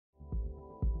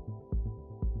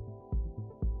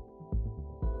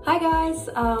Hi guys,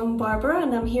 I'm Barbara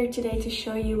and I'm here today to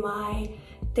show you my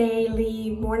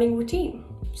daily morning routine.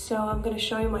 So I'm going to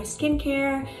show you my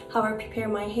skincare, how I prepare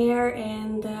my hair,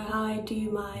 and how I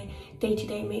do my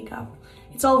day-to-day makeup.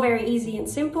 It's all very easy and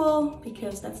simple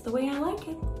because that's the way I like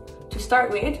it. To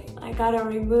start with, I gotta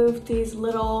remove these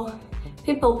little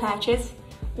pimple patches,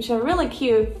 which are really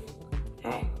cute.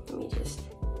 Okay, let me just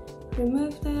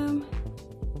remove them.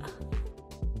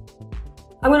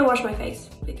 I'm gonna wash my face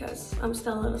because I'm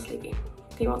still a little sleepy.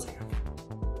 Give me 1 second.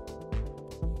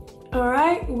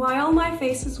 Alright, while my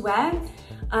face is wet,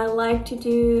 I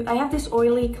have this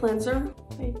oily cleanser.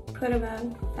 I put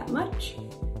about that much.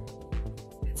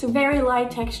 It's a very light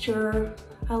texture.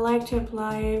 I like to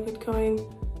apply it with going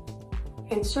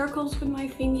in circles with my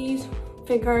fingers,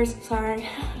 sorry.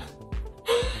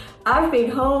 I've been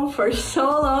home for so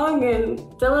long and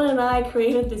Dylan and I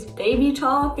created this baby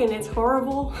talk and it's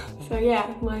horrible. So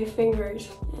yeah, my fingers.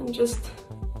 And just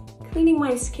cleaning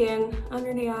my skin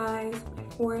under the eyes, my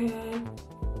forehead.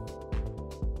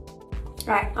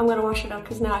 Alright, I'm gonna wash it up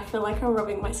because now I feel like I'm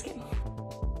rubbing my skin.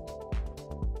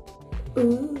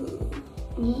 Ooh,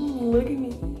 look at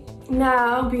me.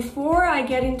 Now, before I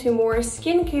get into more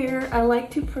skincare, I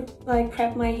like to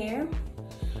prep my hair.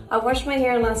 I washed my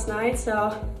hair last night,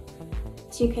 so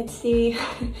as you can see,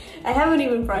 I haven't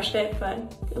even brushed it, but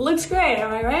it looks great,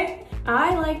 am I right?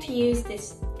 I like to use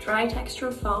this dry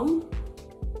texture foam.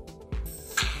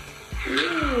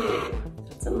 Ooh,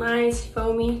 it's a nice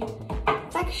foamy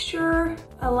texture.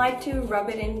 I like to rub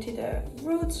it into the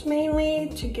roots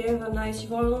mainly to give a nice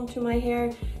volume to my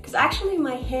hair. Because actually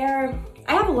my hair,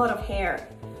 I have a lot of hair.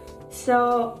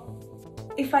 So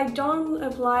if I don't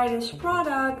apply this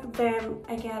product, then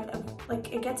I get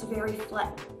it gets very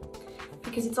flat.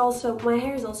 Because it's also, my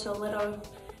hair is also a little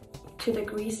to the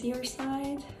greasier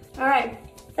side. All right,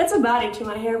 that's about it to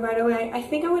my hair, by the way. I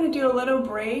think I'm gonna do a little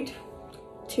braid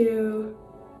to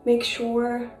make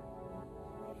sure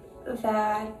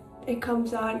that it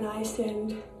comes out nice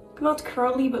and not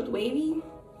curly, but wavy.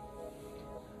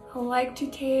 I like to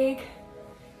take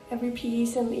every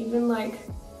piece and even like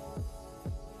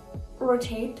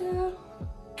rotate the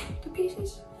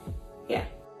pieces. Yeah.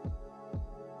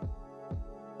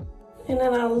 And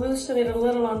then I'll loosen it a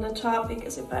little on the top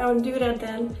because if I don't do that,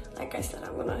 then, like I said,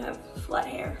 I'm gonna have flat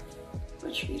hair,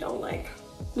 which we don't like.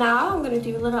 Now I'm gonna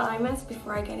do a little eye mask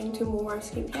before I get into more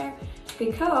skincare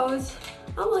because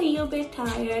I'm a little bit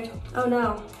tired. Oh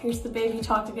no, here's the baby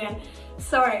talk again.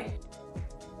 Sorry.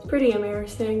 It's pretty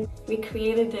embarrassing. We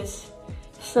created this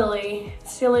silly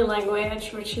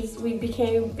language, which is we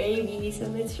became babies,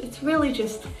 and it's really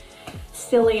just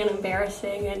silly and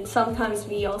embarrassing, and sometimes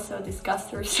we also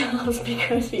disgust ourselves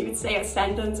because we would say a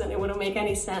sentence and it wouldn't make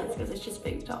any sense because it's just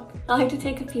baby talk. I like to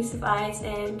take a piece of ice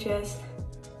and just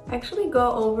actually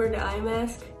go over the eye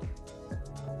mask,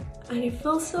 and it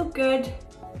feels so good.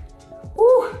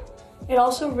 Ooh! It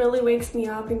also really wakes me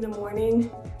up in the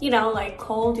morning. You know, like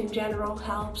cold in general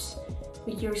helps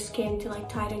with your skin to like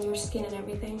tighten your skin and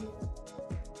everything.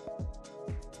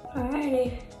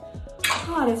 Alrighty.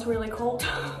 God, it's really cold.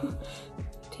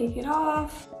 Take it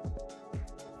off.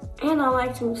 And I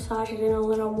like to massage it in a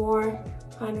little more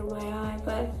under my eye,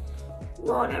 but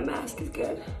wow, that mask is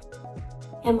good.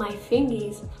 And my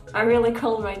fingies are really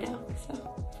cold right now, so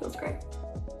it feels great.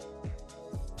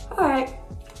 Alright,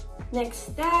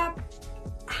 next step.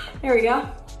 There we go.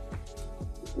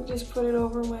 Just put it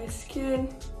over my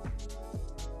skin.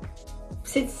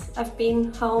 Since I've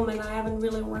been home and I haven't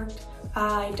really worked,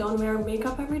 I don't wear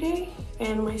makeup every day,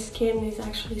 and my skin is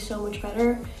actually so much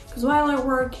better. Because while I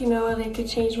work, you know, I could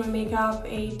change my makeup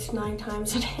 8-9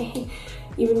 times a day,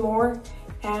 even more,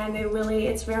 and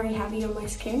it's very heavy on my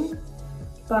skin.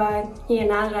 But yeah,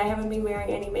 now that I haven't been wearing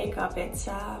any makeup, it's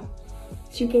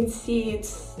as you can see,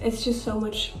 it's just so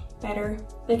much better.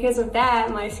 Because of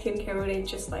that, my skincare routine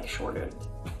just like shortened.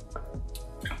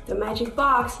 The magic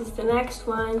box is the next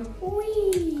one.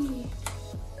 Whee!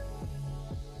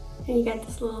 And you get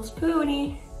this little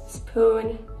spoon.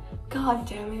 God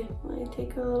damn it. Let me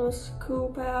take a little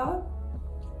scoop out.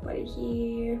 Put it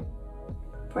here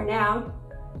for now.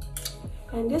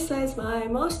 And this is my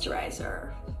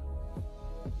moisturizer.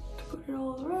 Put it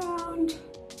all around.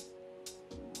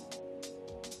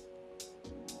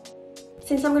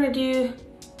 Since I'm gonna do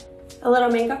a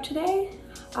little makeup today,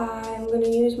 I'm gonna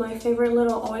use my favorite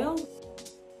little oil.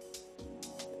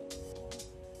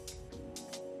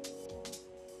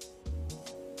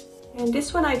 And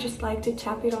this one I just like to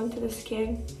tap it onto the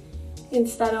skin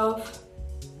instead of,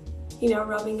 you know,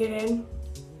 rubbing it in.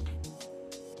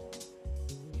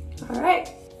 All right,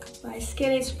 my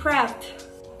skin is prepped.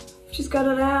 Just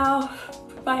gotta now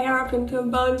my hair up into a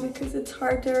bun because it's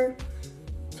harder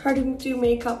to do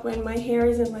makeup when my hair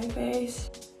is in my face.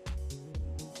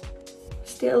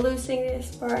 Still loosening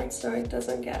this part so it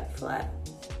doesn't get flat.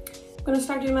 I'm gonna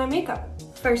start doing my makeup.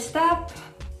 First step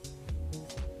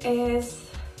is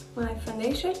my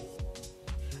foundation.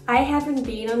 I haven't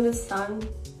been on the sun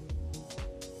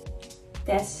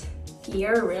this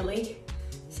year really,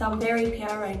 so I'm very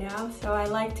pale right now, so I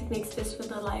like to mix this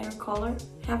with a lighter color.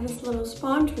 I have this little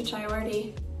sponge which I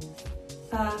already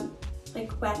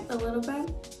like wet a little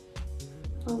bit.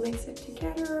 I'll mix it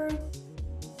together.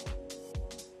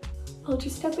 I'll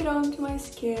just tap it onto my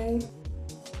skin.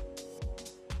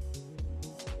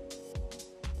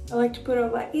 I like to put it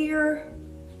on my ear,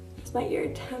 because my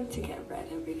ear tends to get red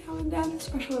every now and then,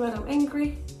 especially when I'm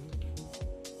angry.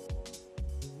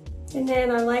 And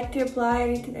then I like to apply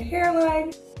it into the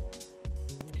hairline.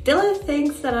 Dylan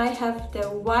thinks that I have the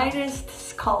whitest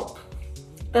scalp,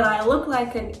 that I look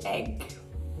like an egg.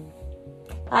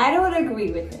 I don't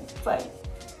agree with it, but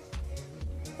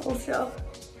also,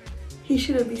 he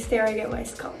shouldn't be staring at my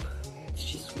scalp. It's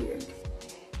just weird.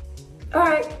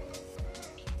 Alright,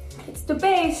 it's the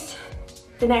base.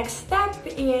 The next step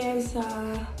is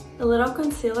a little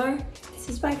concealer. This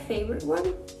is my favorite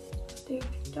one.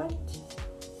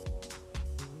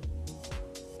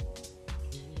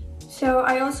 So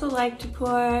I also like to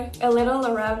put a little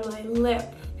around my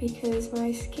lip because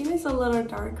my skin is a little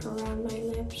darker around my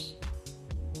lips.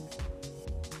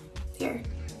 There.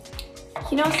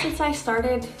 You know, since I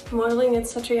started modeling at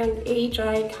such a young age,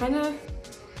 I kind of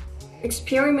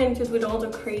experimented with all the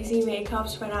crazy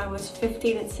makeups when I was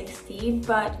 15 and 16,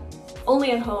 but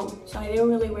only at home. So I didn't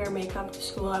really wear makeup to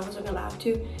school. I wasn't allowed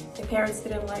to. My parents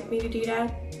didn't like me to do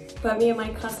that. But me and my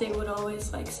cousin would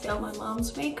always like steal my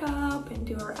mom's makeup and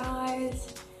do her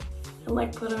eyes and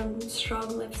like put on strong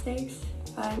lipsticks.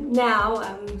 But now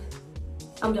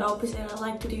I'm the opposite. I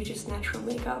like to do just natural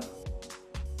makeup.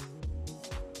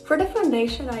 For the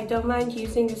foundation, I don't mind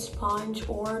using a sponge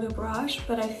or the brush,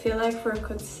 but I feel like for a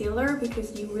concealer,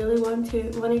 because you really want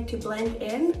it to blend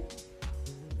in,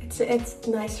 it's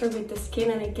nicer with the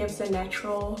skin and it gives a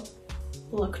natural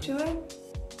look to it.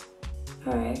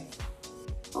 All right,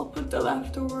 I'll put the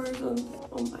leftovers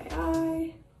on my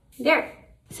eye. There.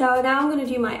 So now I'm gonna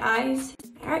do my eyes.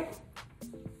 All right.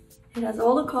 It has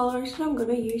all the colors that I'm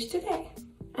gonna use today.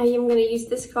 I am gonna use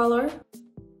this color.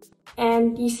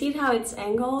 And you see how it's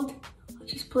angled? I'll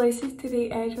just place it to the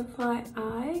edge of my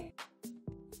eye.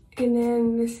 And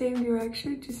then the same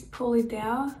direction, just pull it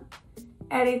down.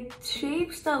 And it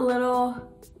shapes that little,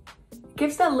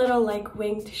 gives that little like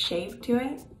winged shape to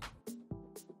it.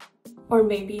 Or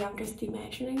maybe I'm just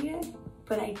imagining it,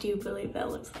 but I do believe that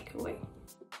looks like a wing.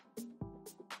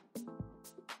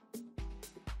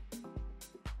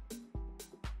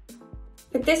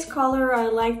 With this color, I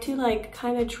like to like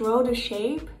kind of draw the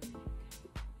shape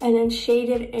and then shade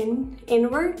it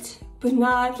inwards, but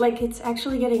not like it's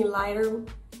actually getting lighter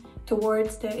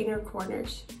towards the inner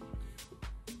corners.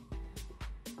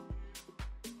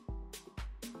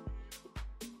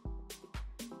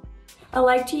 I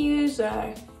like to use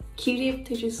a Q-tip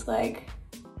to just like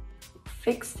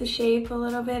fix the shape a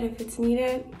little bit if it's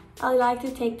needed. I like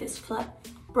to take this flat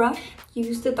brush,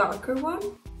 use the darker one,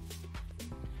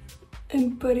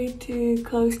 and put it too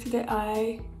close to the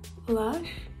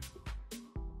eyelash.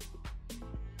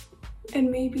 And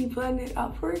maybe blend it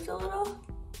upwards a little.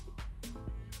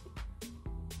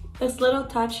 This little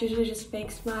touch usually just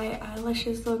makes my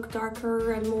eyelashes look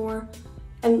darker and more,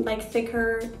 and like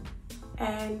thicker,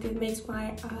 and it makes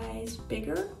my eyes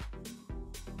bigger.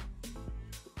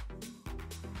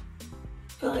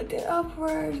 Blend it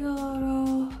upwards a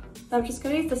little. I'm just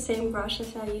gonna use the same brush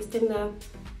as I used in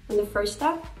the first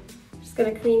step. Just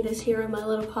gonna clean this here in my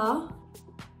little paw.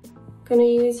 Gonna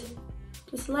use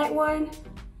this light one.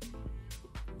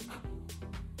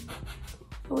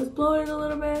 I was blowing a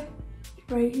little bit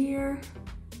right here.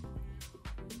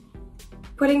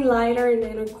 Putting lighter in the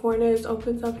inner corners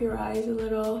opens up your eyes a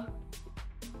little.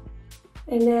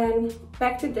 And then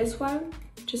back to this one,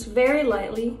 just very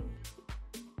lightly.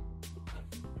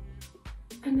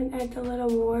 And then add a little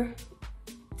more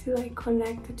to like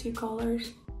connect the two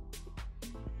colors.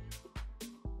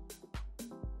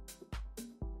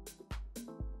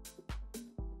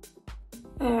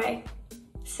 All right,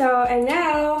 so and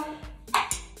now,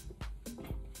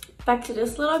 back to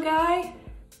this little guy,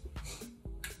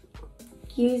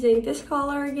 using this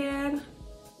color again.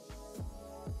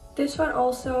 This one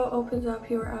also opens up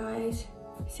your eyes.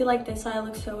 See, like this eye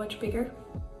looks so much bigger.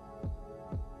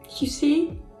 You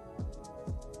see?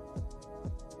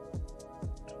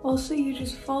 Also, you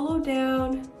just follow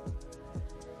down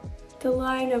the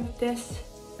line of this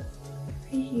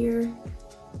right here.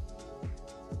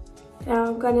 Now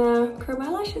I'm gonna curl my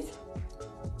lashes.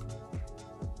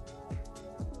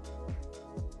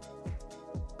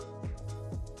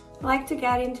 I like to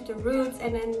get into the roots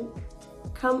and then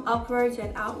come upwards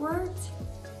and outwards.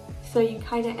 So you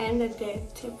kind of end at the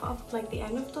tip of like the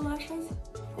end of the lashes.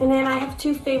 And then I have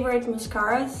two favorite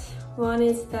mascaras. One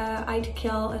is the Eye to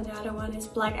Kill and the other one is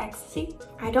Black Ecstasy.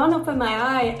 I don't open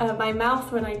my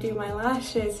mouth when I do my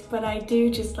lashes, but I do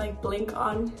just like blink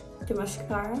on the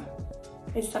mascara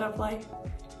instead of like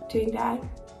doing that.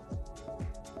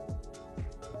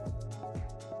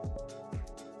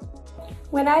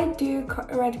 When I do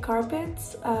red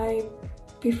carpets, I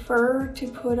prefer to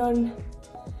put on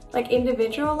like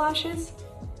individual lashes,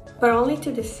 but only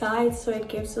to the sides, so it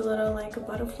gives a little like a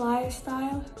butterfly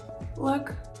style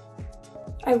look.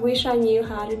 I wish I knew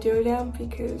how to do them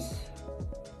because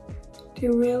they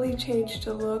really change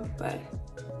the look, but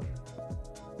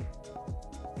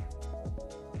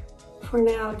for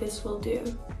now this will do.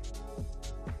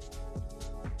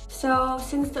 So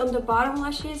since on the bottom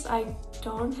lashes I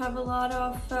don't have a lot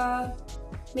of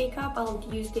makeup, I'll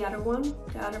use the other one,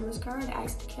 the other mascara, the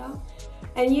Eyes to Kill.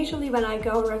 And usually when I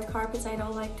go on red carpets, I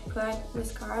don't like to put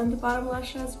mascara on the bottom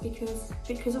lashes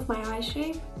because of my eye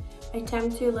shape. I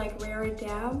tend to like wear it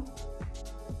down.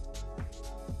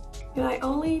 And I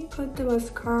only put the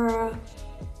mascara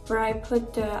where I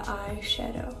put the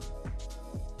eyeshadow.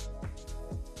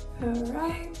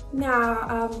 Alright, now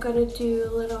I'm gonna do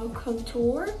a little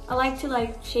contour. I like to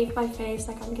like shape my face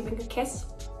like I'm giving a kiss,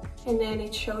 and then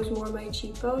it shows more my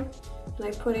cheekbone, and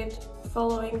I put it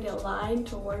following the line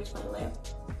towards my lip.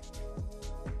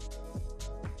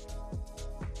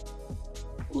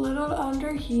 A little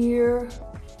under here,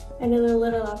 and then a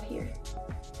little up here.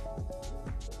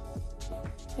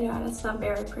 Yeah, that's not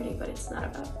very pretty, but it's not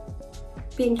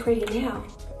about being pretty now.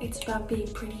 It's about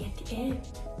being pretty at the end.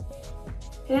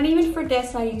 And then even for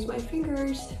this, I use my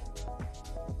fingers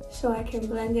so I can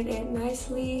blend it in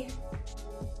nicely.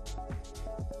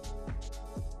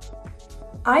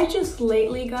 I just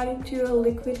lately got into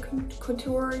liquid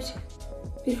contours.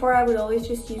 Before I would always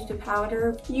just use the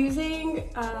powder. Using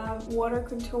water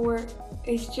contour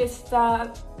is just,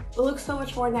 it looks so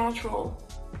much more natural.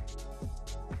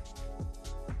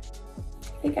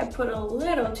 I think I put a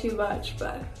little too much,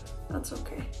 but that's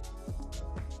okay.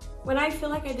 When I feel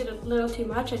like I did a little too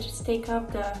much, I just take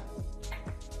up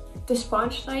the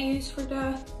sponge that I use for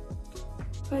the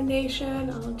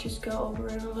foundation. I'll just go over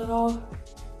it a little.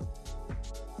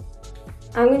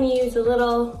 I'm gonna use a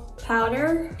little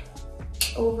powder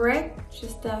over it,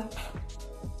 just to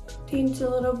tint a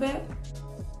little bit.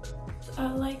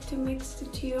 I like to mix the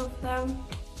two of them.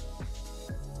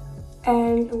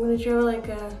 And I'm gonna draw like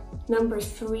a number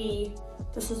 3.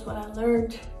 This is what I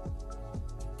learned.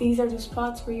 These are the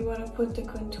spots where you want to put the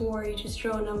contour. You just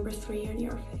draw a number 3 on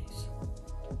your face.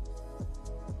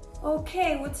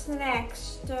 Okay, what's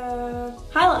next?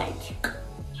 Highlight.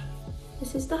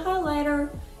 This is the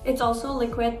highlighter. It's also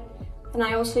liquid, and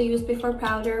I also used before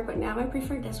powder, but now I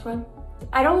prefer this one.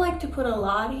 I don't like to put a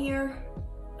lot here.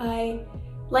 I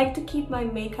like to keep my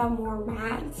makeup more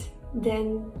matte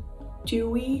than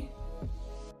dewy.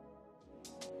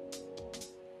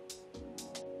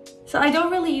 So I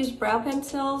don't really use brow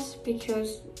pencils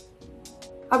because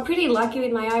I'm pretty lucky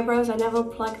with my eyebrows. I never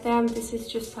pluck them. This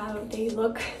is just how they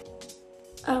look.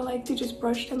 I like to just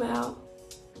brush them out.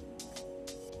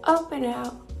 Up and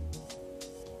out.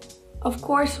 Of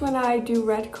course, when I do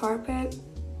red carpet,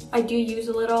 I do use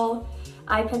a little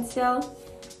eye pencil,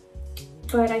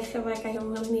 but I feel like I don't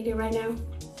really need it right now.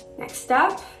 Next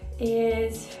up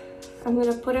is I'm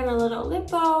gonna put in a little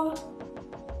lip balm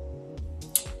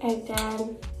and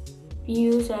then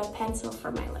use a pencil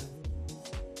for my lip.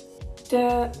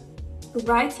 The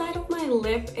right side of my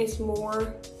lip is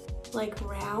more like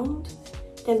round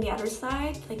than the other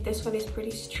side. Like this one is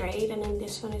pretty straight and then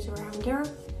this one is rounder.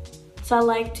 So I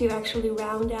like to actually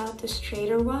round out the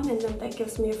straighter one, and then that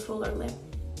gives me a fuller lip.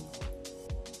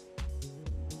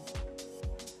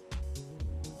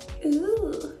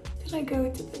 Ooh, did I go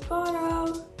to the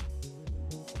bottom?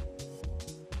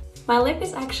 My lip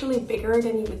is actually bigger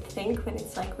than you would think when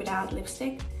it's like without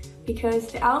lipstick,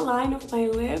 because the outline of my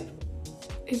lip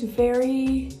is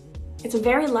it's a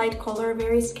very light color,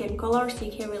 very skin color, so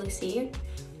you can't really see it.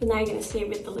 But now you're gonna see it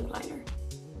with the lip liner.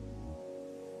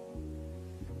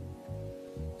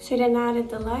 So then now that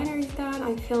the liner is done,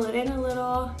 I fill it in a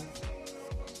little.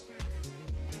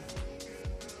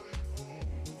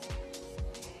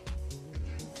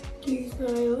 Use my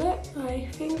lip, my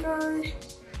fingers.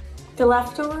 The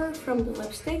leftover from the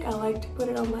lipstick, I like to put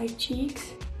it on my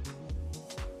cheeks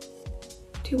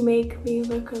to make me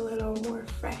look a little more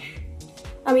fresh.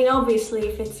 I mean, obviously,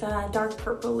 if it's a dark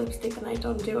purple lipstick, then I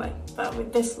don't do it. But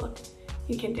with this look,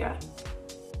 you can do it.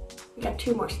 We got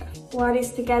 2 more steps. One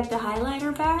is to get the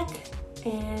highlighter back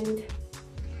and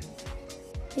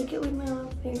take it with my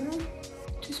little finger.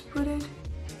 Just put it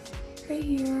right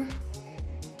here.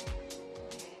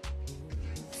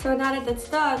 So now that that's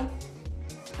done,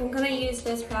 I'm gonna use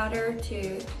this powder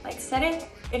to like set it.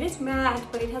 It is matte,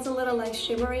 but it has a little like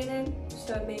shimmer in it,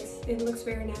 so it looks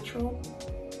very natural.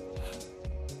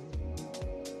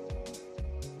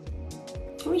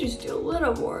 Let me just do a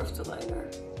little more of the liner.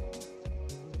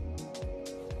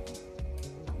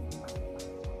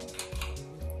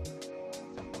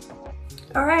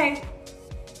 All right,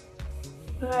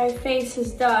 my face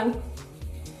is done.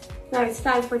 Now it's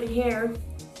time for the hair.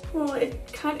 Well,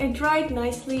 it dried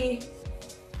nicely.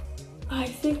 I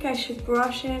think I should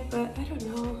brush it, but I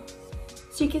don't know.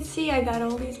 So you can see I got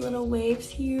all these little waves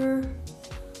here.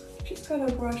 Just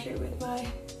gonna brush it with my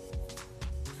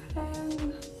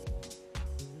pen.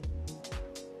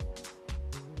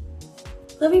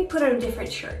 Let me put on a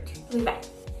different shirt. I'll be back.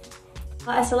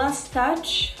 As a last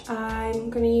touch, I'm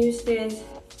gonna use this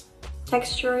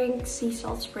texturing sea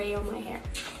salt spray on my hair.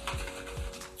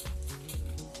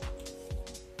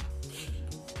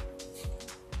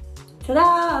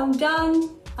 Ta-da! I'm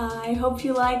done! I hope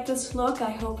you liked this look. I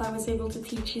hope I was able to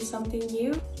teach you something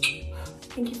new.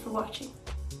 Thank you for watching.